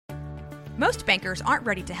Most bankers aren't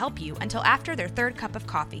ready to help you until after their third cup of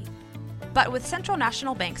coffee. But with Central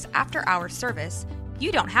National Bank's after-hours service,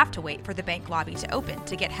 you don't have to wait for the bank lobby to open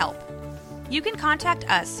to get help. You can contact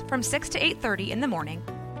us from 6 to 8:30 in the morning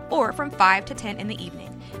or from 5 to 10 in the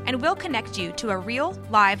evening, and we'll connect you to a real,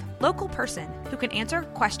 live, local person who can answer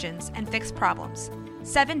questions and fix problems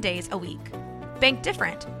 7 days a week. Bank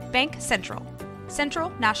different. Bank Central. Central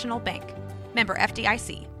National Bank. Member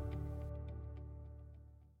FDIC.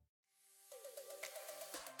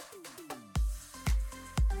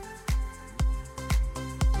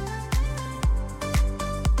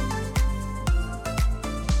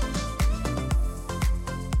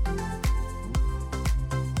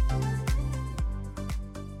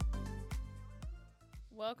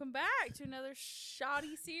 Welcome back to another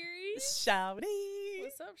Shawty series. Shawty.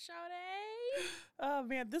 What's up, Shawty? Oh,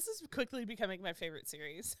 man, this is quickly becoming my favorite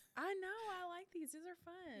series. I know. I like these. These are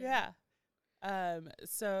fun. Yeah.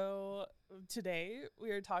 So today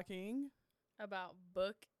we are talking about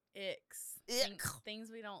book icks. Ick. Things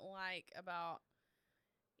we don't like about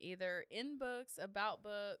either in books, about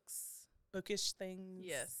books. bookish things.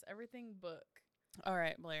 Yes, everything book. All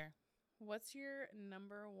right, Blair. What's your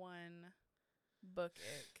number one book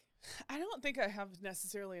ick? I don't think I have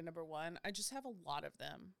necessarily a number one. I just have a lot of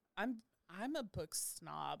them. I'm a book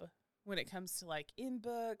snob when it comes to like in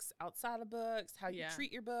books, outside of books, how you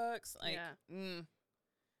treat your books. Like,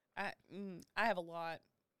 I have a lot.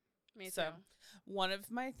 Me too. So one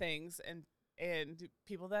of my things, and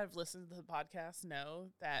people that have listened to the podcast know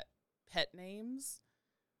that pet names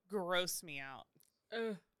gross me out.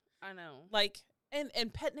 Ugh, I know. Like,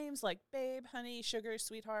 and pet names like babe, honey, sugar,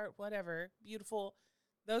 sweetheart, whatever, beautiful,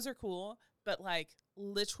 those are cool. But like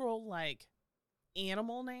literal like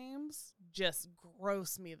animal names just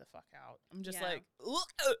gross me the fuck out. I'm just like,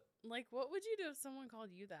 ugh. Like, what would you do if someone called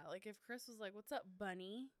you that? Like, if Chris was like, "What's up,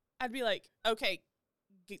 bunny?" I'd be like, okay,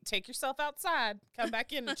 take yourself outside, come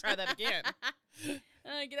back in and try that again.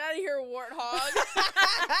 Get out of here, warthog.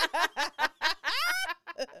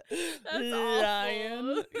 That's Lion.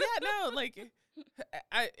 awful. Yeah, no, like,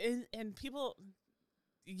 and people,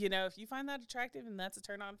 you know, if you find that attractive and that's a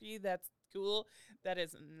turn on for you, that's cool. That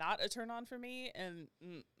is not a turn on for me, and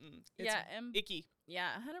it's icky.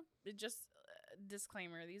 Yeah, just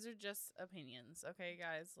disclaimer. These are just opinions, okay,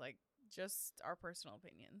 guys? Like, just our personal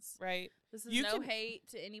opinions. Right. This is hate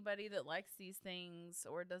to anybody that likes these things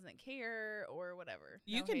or doesn't care or whatever.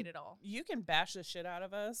 No hate at all. You can bash the shit out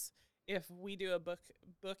of us if we do a book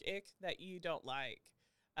ick that you don't like.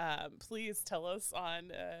 Please tell us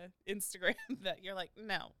on Instagram that you're like,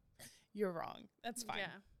 no, you're wrong. That's fine.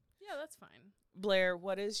 Yeah, that's fine. Blair,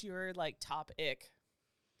 what is your like top ick?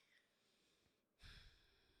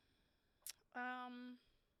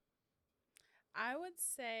 I would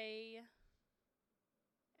say,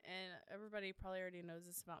 and everybody probably already knows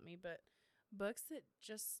this about me, but books that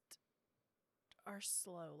just are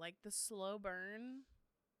slow, like the slow burn,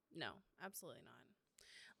 no, absolutely not.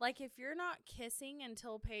 Like, if you're not kissing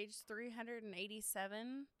until page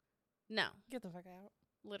 387, no. Get the fuck out.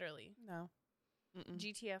 Literally. No.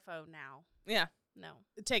 GTFO now. Yeah. No.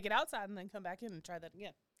 Take it outside and then come back in and try that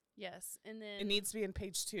again. Yes, and then... It needs to be in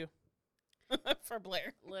page 2 for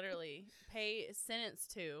Blair. Literally. Sentence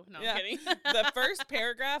 2. No, yeah. I'm kidding. The first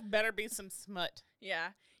paragraph better be some smut. Yeah.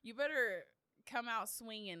 You better come out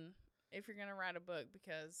swinging if you're going to write a book,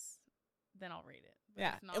 because then I'll read it. But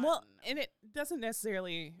yeah. not, And well, no. and it doesn't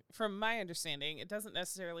necessarily, from my understanding, it doesn't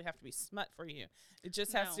necessarily have to be smut for you. It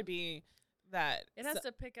just has to be that. It has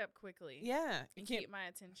to pick up quickly. Yeah. And keep my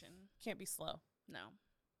attention. Can't be slow. No.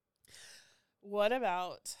 What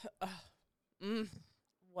about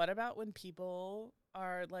when people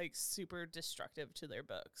are like super destructive to their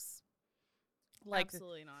books? Like,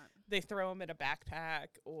 absolutely not. They throw them in a backpack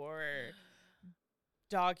or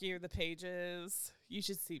dog ear the pages. You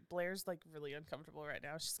should see Blair's like really uncomfortable right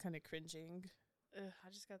now. She's kind of cringing. I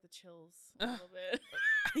just got the chills a little bit.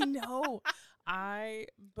 I know.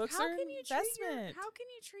 Books how are can an you investment. How can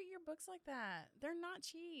you treat your books like that? They're not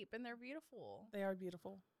cheap and they're beautiful. They are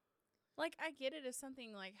beautiful. Like, I get it if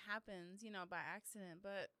something like happens, by accident,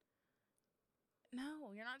 but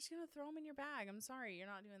no, you're not just gonna throw them in your bag. I'm sorry, you're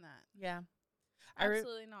not doing that. Yeah.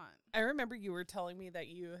 Absolutely not. I remember you were telling me that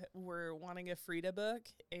you were wanting a Frida book,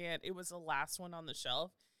 and it was the last one on the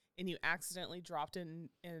shelf, and you accidentally dropped in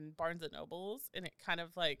Barnes & Noble's, and it kind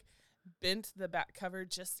of, like, bent the back cover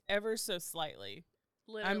just ever so slightly.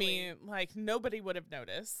 Literally. I mean, like, nobody would have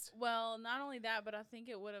noticed. Well, not only that, but I think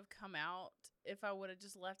it would have come out if I would have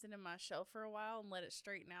just left it in my shelf for a while and let it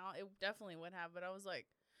straighten out. It definitely would have, but I was like,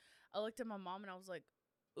 I looked at my mom, and I was like,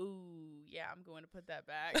 ooh, yeah, I'm going to put that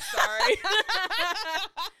back. Sorry.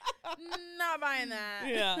 Not buying that.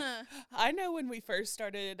 Yeah. I know when we first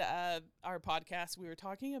started our podcast, we were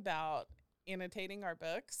talking about annotating our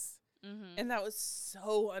books. Mm-hmm. And that was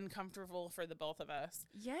so uncomfortable for the both of us.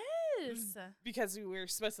 Yes. Because we were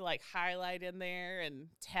supposed to like highlight in there and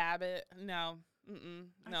tab it. No.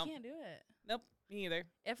 No. I can't do it. Nope. Me either.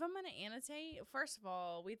 If I'm going to annotate, first of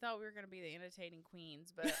all, we thought we were going to be the annotating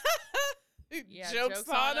queens, but yeah, Joke's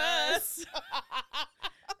on us.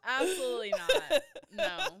 Absolutely not.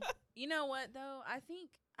 No. You know what, though? I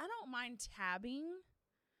don't mind tabbing,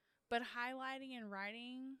 but highlighting and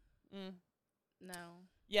writing, no.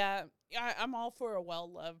 Yeah, I'm all for a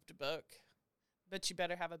well-loved book, but you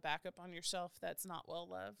better have a backup on your shelf that's not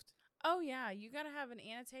well-loved. Oh, yeah. You got to have an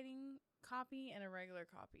annotating copy and a regular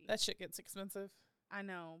copy. That shit gets expensive. I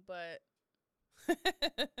know, but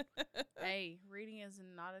hey, reading is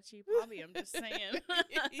not a cheap hobby. I'm just saying.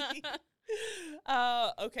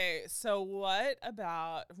 Okay, so what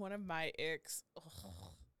about one of my icks?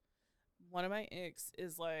 One of my icks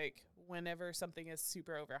is like whenever something is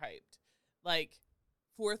super overhyped. Like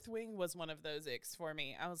Fourth Wing was one of those icks for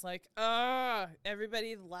me. I was like,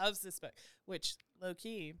 everybody loves this book, which low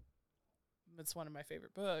key, it's one of my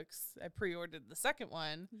favorite books. I pre-ordered the second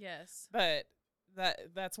one. Yes. But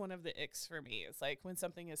that's one of the icks for me. It's like when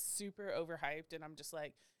something is super overhyped and I'm just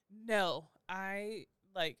like, no, I'm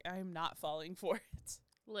not falling for it.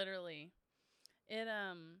 Literally. It,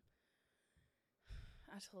 I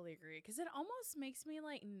totally agree. Because it almost makes me,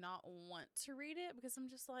 like, not want to read it because I'm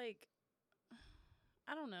just like,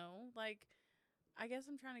 I don't know. Like, I guess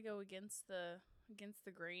I'm trying to go against the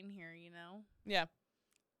grain here, you know? Yeah.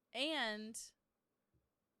 And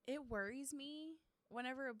it worries me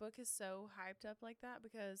whenever a book is so hyped up like that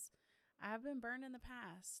because I have been burned in the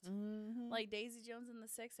past. Mm-hmm. Like Daisy Jones and the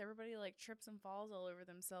Six, everybody like trips and falls all over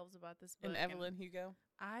themselves about this book. And Evelyn Hugo.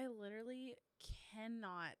 I literally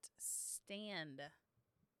cannot stand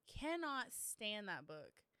that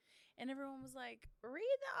book. And everyone was like,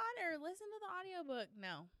 read the audio, listen to the audiobook.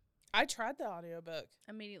 No. I tried the audiobook.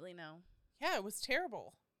 Immediately no. Yeah, it was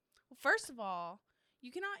terrible. Well, first of all,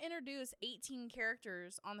 you cannot introduce 18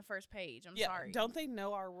 characters on the first page. I'm sorry. Don't they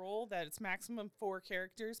know our rule that it's maximum 4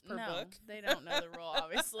 characters per book? No, they don't know the rule,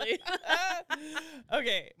 obviously.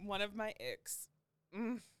 Okay, one of my icks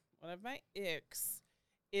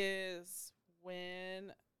is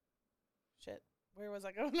when... Shit, where was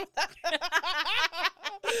I going with that? Forgot.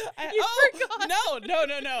 No.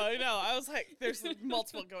 I was like, there's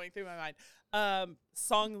multiple going through my mind.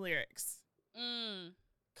 Song lyrics.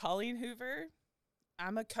 Colleen Hoover.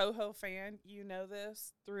 I'm a Coho fan. You know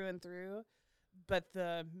this through and through. But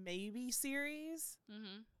the Maybe series,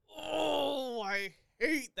 I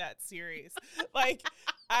hate that series. Like,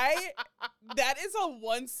 that is a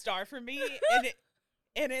 1 star for me.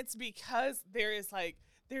 And it's because there's a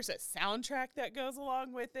soundtrack that goes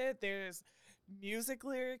along with it. There's music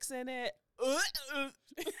lyrics in it. It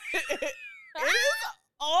is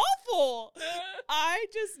awful. I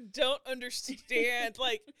just don't understand.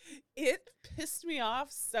 Like, it pissed me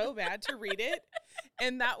off so bad to read it.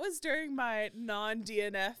 And that was during my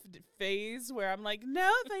non-DNF phase where I'm like, no,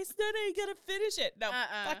 if I still ain't gonna finish it. No,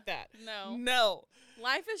 fuck that. No.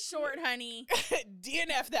 Life is short, honey.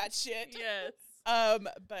 DNF that shit. Yes.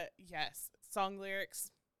 But yes, song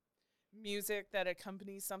lyrics, music that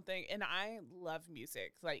accompanies something. And I love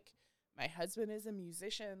music. Like, my husband is a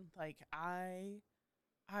musician. Like, I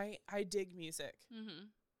dig music. Mm-hmm.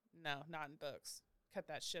 No, not in books. Cut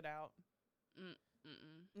that shit out.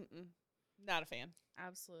 Mm-mm. Not a fan.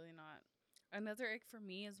 Absolutely not. Another ick for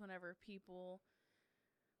me is whenever people,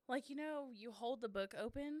 like, you know, you hold the book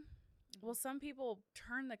open. Well, some people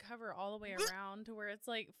turn the cover all the way around to where it's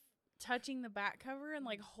like touching the back cover and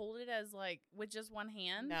like hold it as like with just one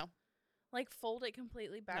hand. No. Like fold it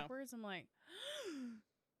completely backwards. No. I'm like,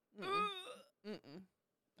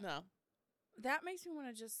 No. That makes me want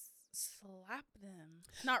to just slap them.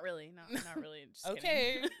 Not really. No, not really. Just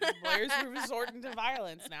okay. Where's we resorting to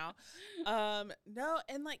violence now? No,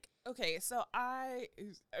 and like, okay, so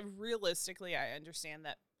realistically, I understand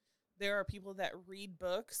that there are people that read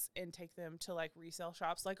books and take them to like resale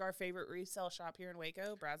shops, like our favorite resale shop here in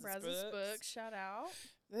Waco, Brazos Books. Shout out.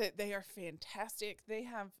 They are fantastic. They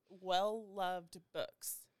have well-loved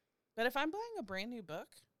books. But if I'm buying a brand new book,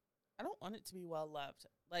 I don't want it to be well-loved.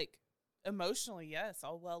 Like, emotionally, yes,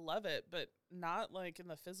 I'll well-love it, but not like in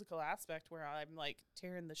the physical aspect where I'm like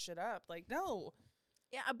tearing the shit up. Like, no.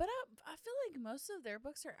 Yeah, but I feel like most of their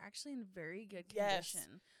books are actually in very good condition.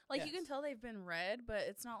 Yes. Like, you can tell they've been read, but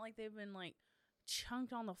it's not like they've been, like,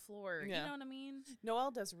 chunked on the floor. Yeah. You know what I mean?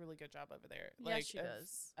 Noelle does a really good job over there. Yes, she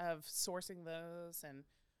does. Of sourcing those. And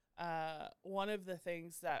One of the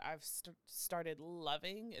things that I've started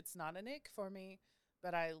loving, it's not an ick for me,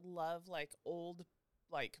 but I love like old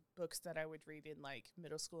like books that I would read in like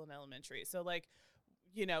middle school and elementary. So like,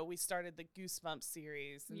 you know, we started the Goosebumps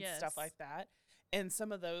series and stuff like that. And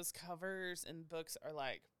some of those covers and books are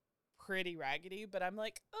like pretty raggedy, but I'm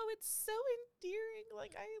like, oh, it's so endearing.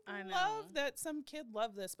 Like I love that some kid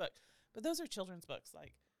loved this book. But those are children's books,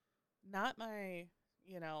 like not my,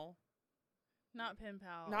 you know, not Pen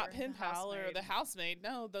Pal. Not Pen Pal or The Housemaid.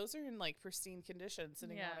 No, those are in like pristine condition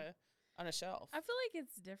sitting on a shelf. I feel like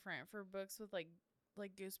it's different for books with like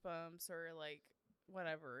Goosebumps or like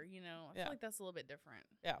whatever, you know. I feel like that's a little bit different.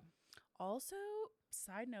 Yeah. Also,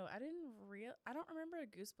 side note, I don't remember a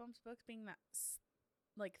Goosebumps book being that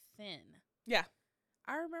like thin. Yeah.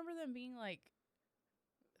 I remember them being like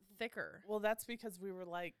thicker. Well, that's because we were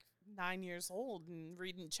like 9 years old and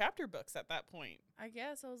reading chapter books at that point. I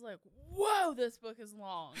guess I was like, whoa, this book is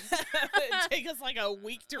long. It'd take us like a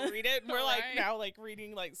week to read it. And we're like now like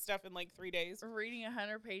reading like stuff in like 3 days. Reading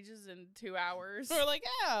 100 pages in 2 hours. We're like,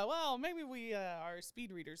 yeah, well, maybe we are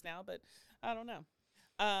speed readers now, but I don't know.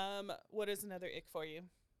 What is another ick for you?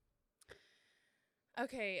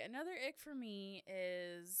 Okay, another ick for me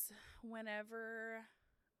is whenever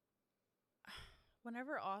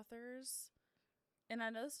authors, and I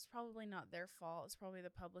know this is probably not their fault, it's probably the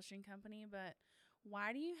publishing company, but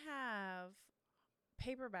why do you have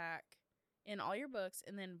paperback in all your books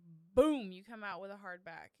and then boom, you come out with a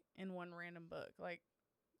hardback in one random book? Like,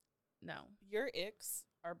 no. Your icks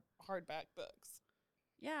are hardback books.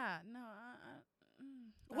 Yeah, no.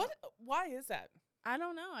 What? Why is that? I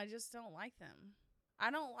don't know. I just don't like them. I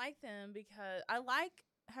don't like them because I like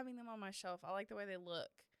having them on my shelf. I like the way they look.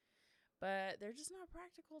 But they're just not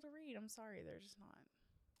practical to read. I'm sorry. They're just not.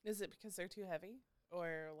 Is it because they're too heavy?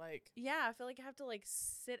 Or like... Yeah, I feel like I have to like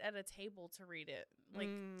sit at a table to read it. Like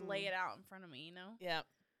lay it out in front of me, you know? Yeah.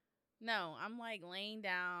 No, I'm like laying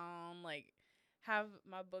down, like have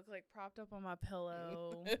my book like propped up on my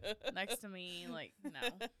pillow next to me. Like, no.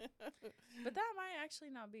 But that might actually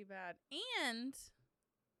not be bad. And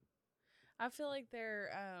I feel like they're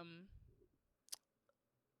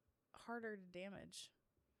harder to damage.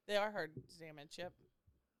 They are hard to damage, yep.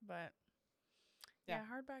 But yeah,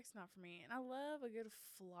 hardback's not for me. And I love a good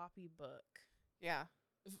floppy book. Yeah.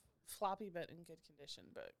 Floppy but in good condition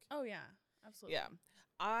book. Oh yeah, absolutely. Yeah.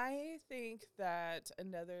 I think that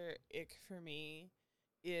another ick for me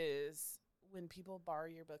is when people borrow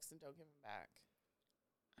your books and don't give them back.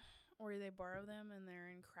 Or they borrow them and they're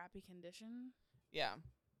in crappy condition. Yeah.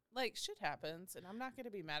 Like, shit happens, and I'm not going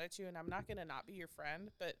to be mad at you, and I'm not going to not be your friend,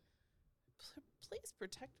 but please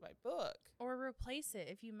protect my book. Or replace it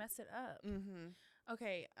if you mess it up. Mm-hmm.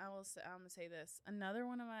 Okay, I'm going to say this. Another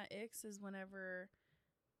one of my icks is whenever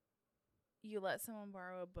you let someone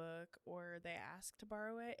borrow a book or they ask to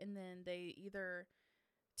borrow it, and then they either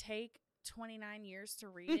take 29 years to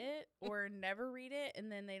read it or never read it,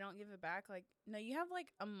 and then they don't give it back. Like, no, you have like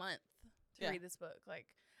a month to read this book. Like,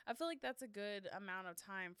 I feel like that's a good amount of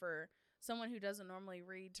time for someone who doesn't normally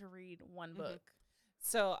read to read one book.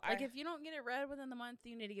 So like, if you don't get it read within the month,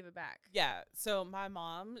 you need to give it back. Yeah. So my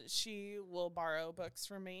mom, she will borrow books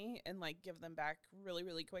from me and like give them back really,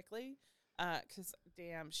 really quickly. 'Cause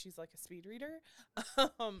damn, she's like a speed reader.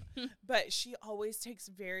 But she always takes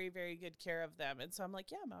very, very good care of them. And so I'm like,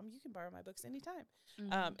 yeah, Mom, you can borrow my books anytime.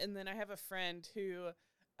 And then I have a friend who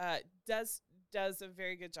does a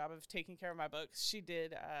very good job of taking care of my books. She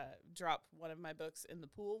did drop one of my books in the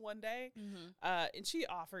pool one day, and she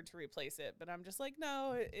offered to replace it, but I'm just like,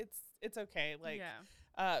 no, it's okay. Like,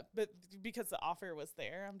 but because the offer was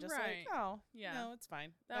there, I'm just like, oh, no, it's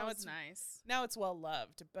fine. That was nice. Now it's well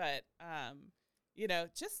loved, but you know,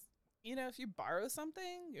 just if you borrow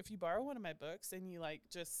something, if you borrow one of my books and you like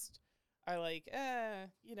just are like,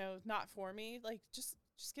 not for me, like just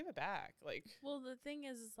give it back. Like, well, the thing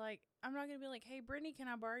is like, I'm not gonna be like, hey, Brittany, can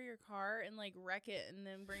I borrow your car and like wreck it and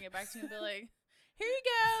then bring it back to you and be like, here you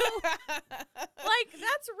go. Like,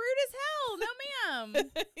 that's rude as hell. No,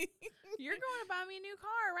 ma'am. You're going to buy me a new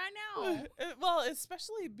car right now. Well,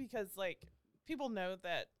 especially because like people know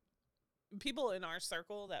that people in our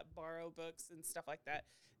circle that borrow books and stuff like that,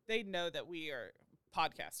 they know that we are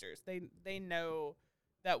podcasters. They know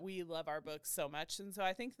that we love our books so much. And so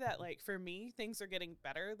I think that like for me, things are getting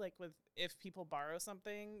better. Like with if people borrow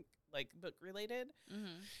something like book related,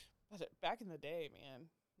 but back in the day, man,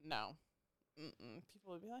 no.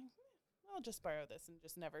 People would be like, I'll just borrow this and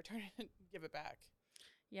just never turn it and give it back.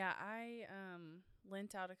 Yeah, I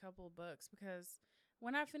lent out a couple of books because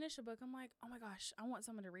when I finish a book, I'm like, oh my gosh, I want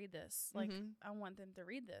someone to read this. Like, I want them to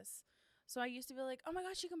read this. So I used to be like, oh my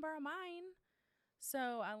gosh, you can borrow mine.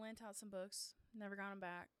 So I lent out some books, never got them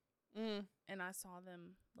back. Mm. And I saw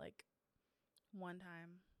them like one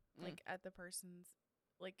time, like at the person's,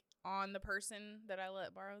 like on the person that I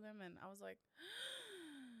let borrow them. And I was like,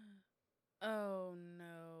 oh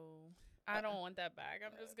no, I don't want that back.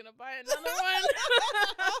 I'm just going to buy another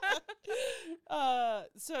one.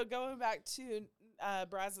 So going back to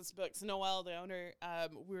Brazos Books, Noelle, the owner,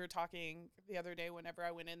 we were talking the other day whenever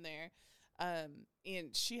I went in there, and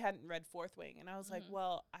she hadn't read Fourth Wing. And I was like,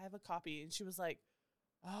 well, I have a copy. And she was like,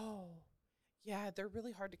 oh, yeah, they're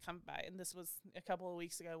really hard to come by. And this was a couple of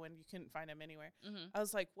weeks ago when you couldn't find them anywhere. I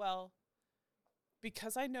was like, well,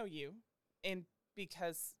 because I know you and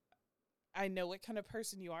because I know what kind of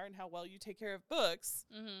person you are and how well you take care of books,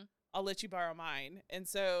 I'll let you borrow mine. And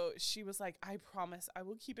so she was like, I promise I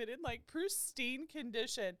will keep it in like pristine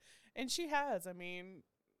condition. And she has. I mean,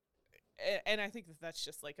 and I think that that's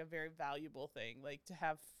just like a very valuable thing, like to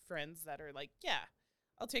have friends that are like, yeah,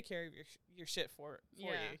 I'll take care of your shit for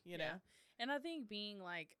you, you know? And I think being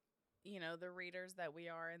like, you know, the readers that we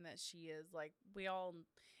are and that she is, like, we all,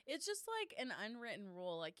 it's just like an unwritten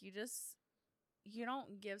rule. Like, you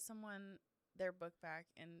don't give someone their book back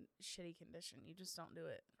in shitty condition. You just don't do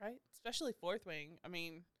it. Right? Especially Fourth Wing. I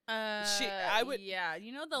mean, yeah.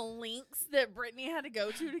 You know the links that Brittany had to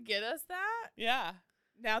go to get us that? Yeah.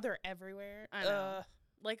 Now they're everywhere. I know.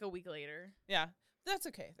 Like a week later. Yeah. That's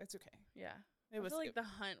okay. That's okay. Yeah. I feel like the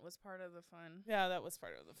hunt was part of the fun. Yeah, that was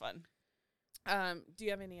part of the fun. Do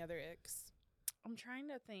you have any other icks? I'm trying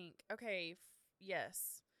to think. Okay,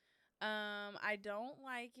 yes. I don't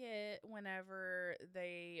like it whenever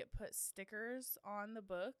they put stickers on the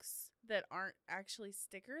books that aren't actually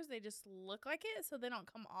stickers. They just look like it, so they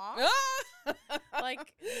don't come off.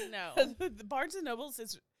 Like, no. The Barnes & Nobles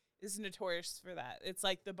is notorious for that. It's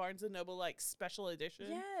like the Barnes & Noble like special edition.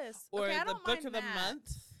 Yes. Or okay, the book of the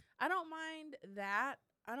month. I don't mind that.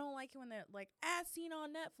 I don't like it when they're like as seen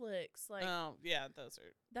on Netflix. Like, oh yeah,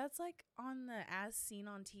 that's like on the as seen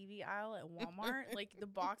on TV aisle at Walmart. Like the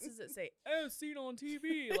boxes that say as seen on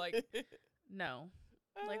TV. Like, no.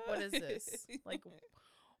 Like, what is this? Like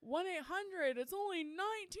 1-800. It's only $19.99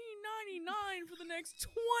 for the next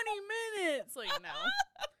 20 minutes. Like,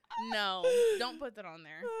 no, don't put that on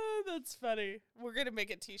there. That's funny. We're gonna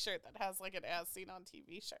make a T-shirt that has like an as seen on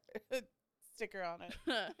TV shirt. Sticker on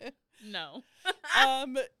it. No.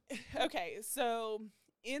 Okay, so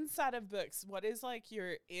inside of books, what is like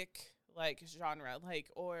your ick like genre,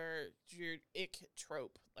 like, or your ick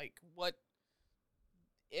trope? Like, what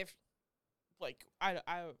if like I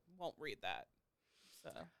won't read that.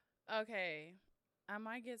 So okay, I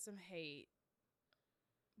might get some hate,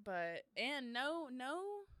 but no,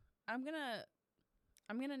 I'm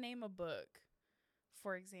gonna name a book,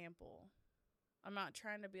 for example. I'm not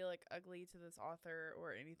trying to be like ugly to this author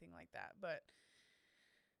or anything like that, but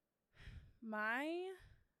my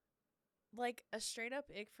like a straight up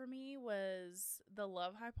ick for me was The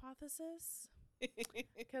Love Hypothesis.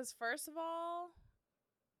 Because first of all,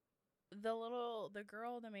 the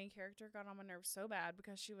girl, the main character, got on my nerves so bad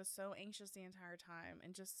because she was so anxious the entire time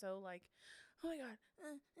and just so like, oh my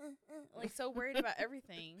god, like so worried about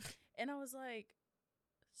everything. And I was like,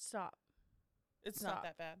 stop. It's not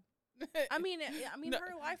that bad. I mean, No.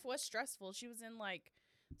 her life was stressful. She was in like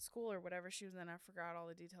school or whatever she was in. I forgot all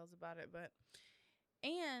the details about it,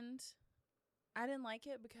 and I didn't like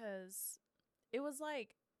it because it was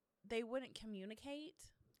like they wouldn't communicate.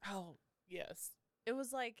 Oh, yes. It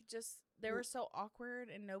was like just they were so awkward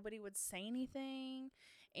and nobody would say anything,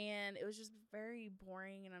 and it was just very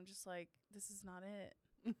boring. And I'm just like, this is not it.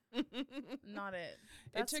 Not it.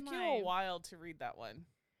 It took you a while to read that one.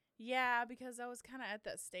 Yeah, because I was kind of at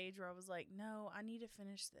that stage where I was like, no, I need to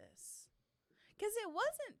finish this. Because it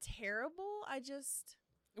wasn't terrible.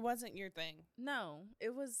 It wasn't your thing. No,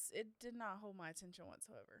 it did not hold my attention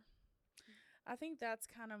whatsoever. I think that's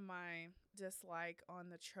kind of my dislike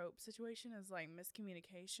on the trope situation is like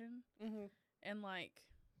miscommunication. Mm-hmm. And like,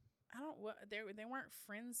 they weren't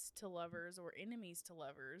friends to lovers or enemies to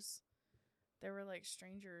lovers. They were like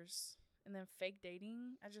strangers. And then fake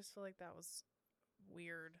dating, I just feel like that was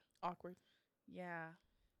weird. Awkward. Yeah.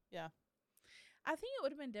 Yeah. I think it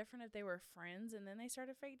would have been different if they were friends and then they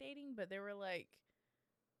started fake dating, but they were like,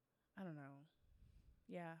 I don't know.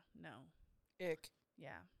 Yeah, no. Ick.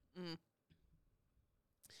 Yeah. Mm.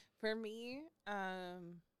 For me,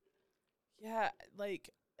 yeah,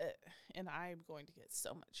 like, and I'm going to get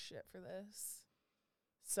so much shit for this.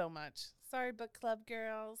 So much. Sorry, book club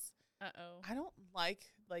girls. Uh-oh. I don't like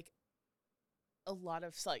a lot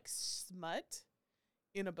of like smut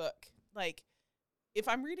in a book. Like, if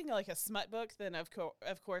I'm reading like a smut book, then of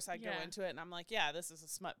course I go into it and I'm like, yeah, this is a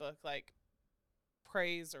smut book. Like,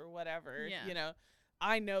 praise or whatever. Yeah. You know,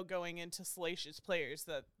 I know going into Salacious Players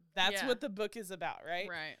that's Yeah. what the book is about, right?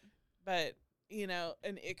 Right. But, you know,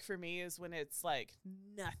 an ick for me is when it's like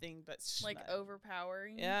nothing but Like smut.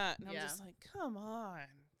 overpowering. Yeah. And I'm Yeah. just like, come on.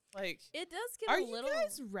 Like, It does get are a you little.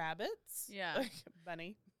 guys rabbits? Yeah. Like,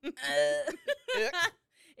 bunny.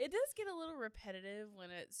 It does get a little repetitive when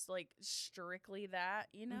it's like strictly that,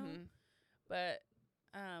 you know. Mhm. But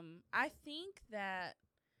I think that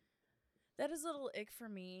is a little ick for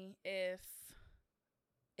me if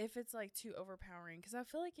it's like too overpowering, because I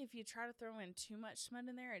feel like if you try to throw in too much smut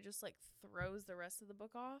in there, it just like throws the rest of the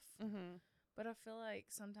book off. Mm-hmm. But I feel like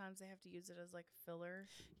sometimes they have to use it as like filler.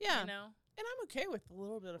 Yeah. You know. And I'm okay with a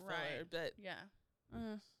little bit of filler, Right. but, Yeah.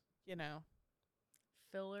 you know.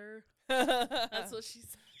 Filler. That's what she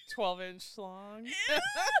said. 12-inch long.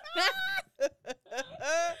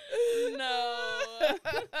 No.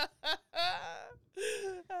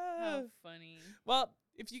 How funny. Well,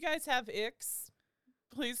 if you guys have icks,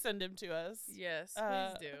 please send them to us. Yes,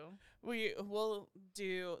 please do. We will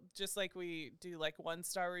do, just like we do like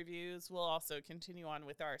 1-star reviews, we'll also continue on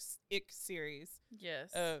with our ick series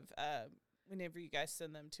Yes. of whenever you guys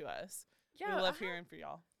send them to us. Yeah, we love hearing from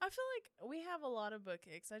y'all. I feel like we have a lot of book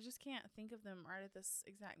icks. I just can't think of them right at this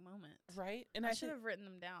exact moment. Right? And I should have written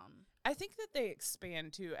them down. I think that they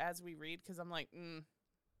expand too as we read, because I'm like,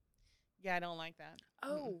 yeah, I don't like that.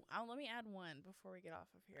 Oh, let me add one before we get off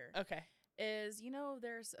of here. Okay. Is, you know,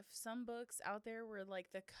 there's some books out there where like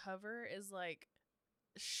the cover is like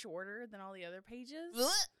shorter than all the other pages.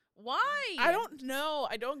 Why? I don't know.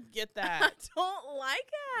 I don't get I that. don't like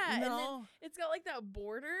that. And then No. it's got like that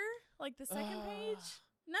border, like the second page.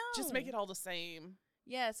 No. Just make it all the same.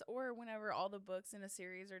 Yes, or whenever all the books in a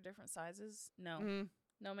series are different sizes. No. Mm.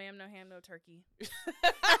 No ma'am, no ham, no turkey.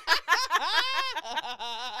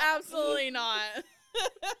 Absolutely not.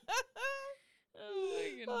 Oh my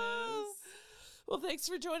goodness. Well, thanks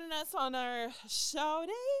for joining us on our Shawty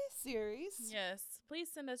series. Yes. Please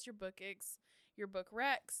send us your book icks, your book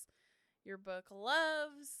recs, your book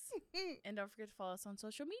loves. And don't forget to follow us on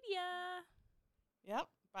social media. Yep.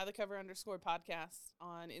 By the cover _podcast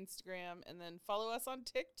on Instagram, and then follow us on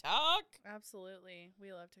TikTok. Absolutely.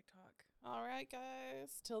 We love TikTok. All right,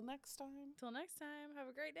 guys. Till next time. Till next time, have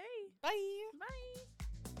a great day. Bye. Bye.